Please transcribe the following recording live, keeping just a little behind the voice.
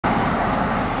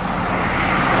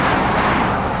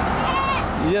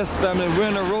Yes, family, we're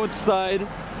on the roadside,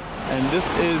 and this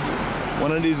is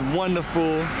one of these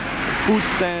wonderful food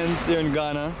stands here in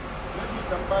Ghana.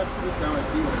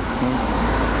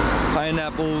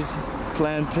 Pineapples,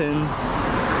 plantains,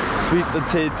 sweet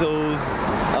potatoes,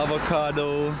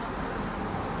 avocado,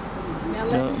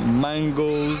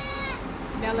 mangoes,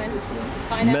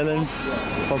 melon,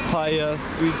 papaya,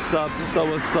 sweet sop,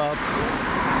 sour sop.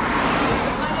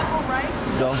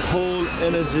 The whole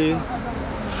energy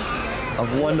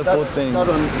of wonderful things.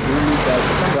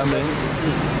 Family.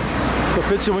 So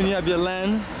picture when you have your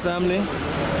land, family. You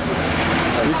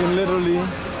can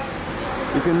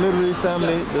literally,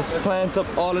 family, just plant up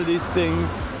all of these things,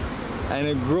 and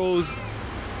it grows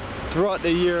throughout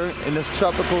the year in this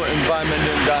tropical environment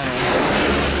in Ghana.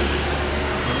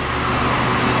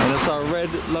 And it's our red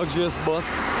luxurious bus.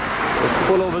 Let's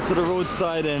pull over to the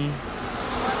roadside and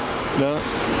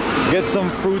get some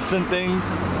fruits and things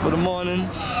for the morning.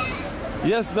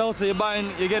 Yes, Belta, you're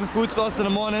getting fruits for us in the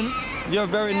morning? You're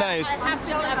very nice. I'm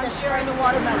sharing the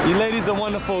watermelon. You ladies are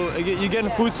wonderful. You're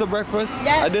getting fruits for breakfast?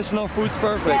 Yes. Additional fruits,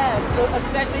 perfect. Yes,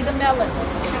 especially the melon.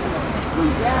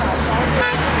 Yeah.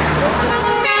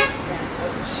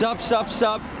 Shop, shop,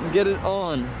 shop, and get it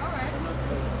on. I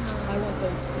want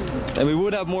those too. And we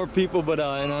would have more people, but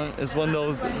it's one of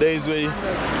those days where you're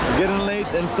getting late,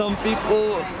 and some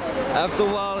people, after a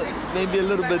while, may be a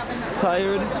little bit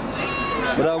tired.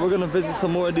 But we're gonna visit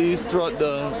some more of these throughout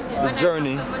the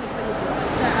journey.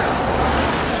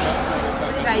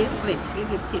 You split, you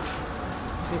give tips.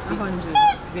 100.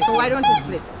 So why don't you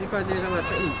split? Because there's a lot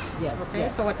to eat. Yes. Okay,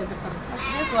 yes. so what if it comes?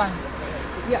 This one.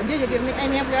 Yeah, did you give me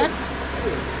any of that?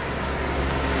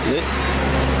 Yeah.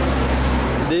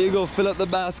 There you go, fill up the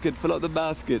basket, fill up the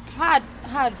basket. Hard.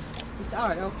 It's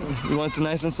hard, okay. You want it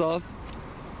nice and soft?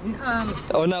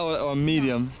 Or no, or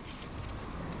medium.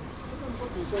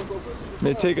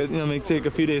 May take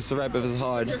a few days to ripe if it's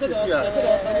hard.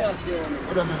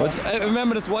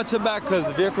 Remember to watch your back because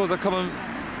the vehicles are coming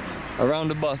around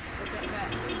the bus.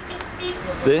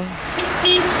 See?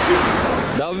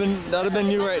 That'd have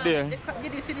been you right there.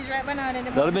 Did you see this right banana in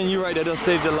the That'd have been you right there. They'll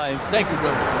save your life. Thank you,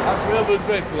 brother. I'm forever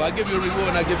grateful. I give you a reward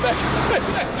when I get back.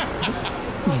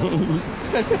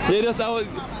 Yeah, that's always,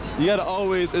 you gotta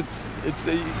always,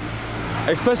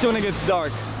 especially when it gets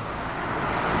dark.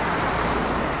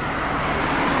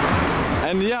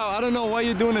 And yeah, I don't know why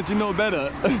you're doing it, you know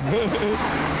better.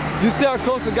 You see how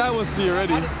close the guy was to you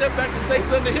already. I just stepped back to say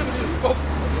something to him and he was both.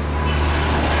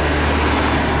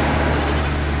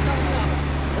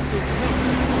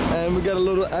 And we got a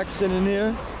little action in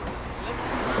here.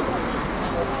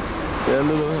 Got a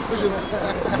little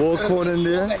ball corn in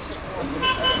there.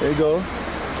 There you go.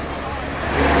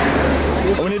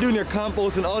 And when you're doing your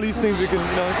compost and all these things, you can,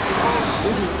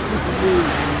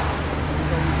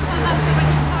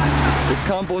 the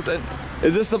compost. And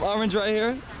is this some orange right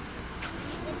here?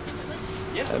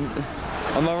 Yeah.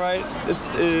 Am I right? This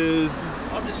is.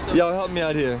 Y'all help me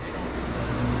out here.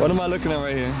 What am I looking at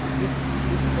right here?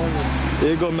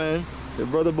 There you go, man. Your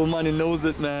brother Bomani knows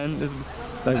it, man. There's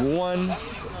like one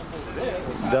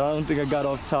that I don't think I got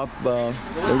off top.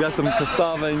 We got some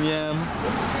cassava and yam.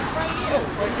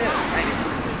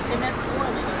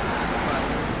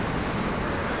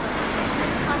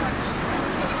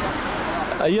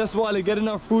 Yes, Wally, get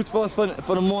enough fruit for us for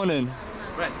the morning.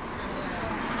 Right.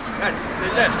 Got you. Say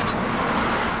less.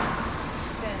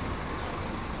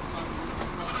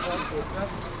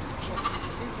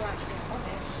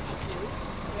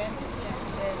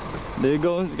 There you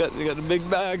go. You got the big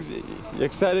bags. You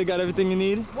excited? Got everything you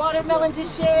need? Watermelon to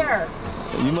share.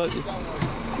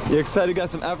 You excited? Got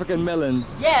some African melons.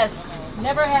 Yes.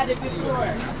 Never had it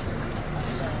before.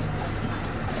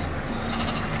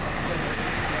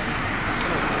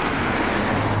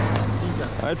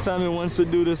 Alright, family, once we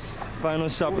do this final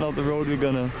shopping out the road, we're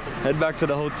gonna head back to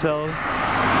the hotel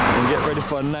and get ready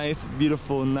for a nice,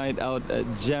 beautiful night out at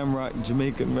Jamrock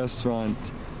Jamaican Restaurant.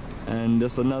 And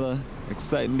just another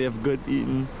exciting day of good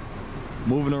eating,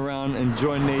 moving around,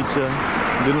 enjoying nature,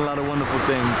 doing a lot of wonderful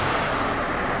things.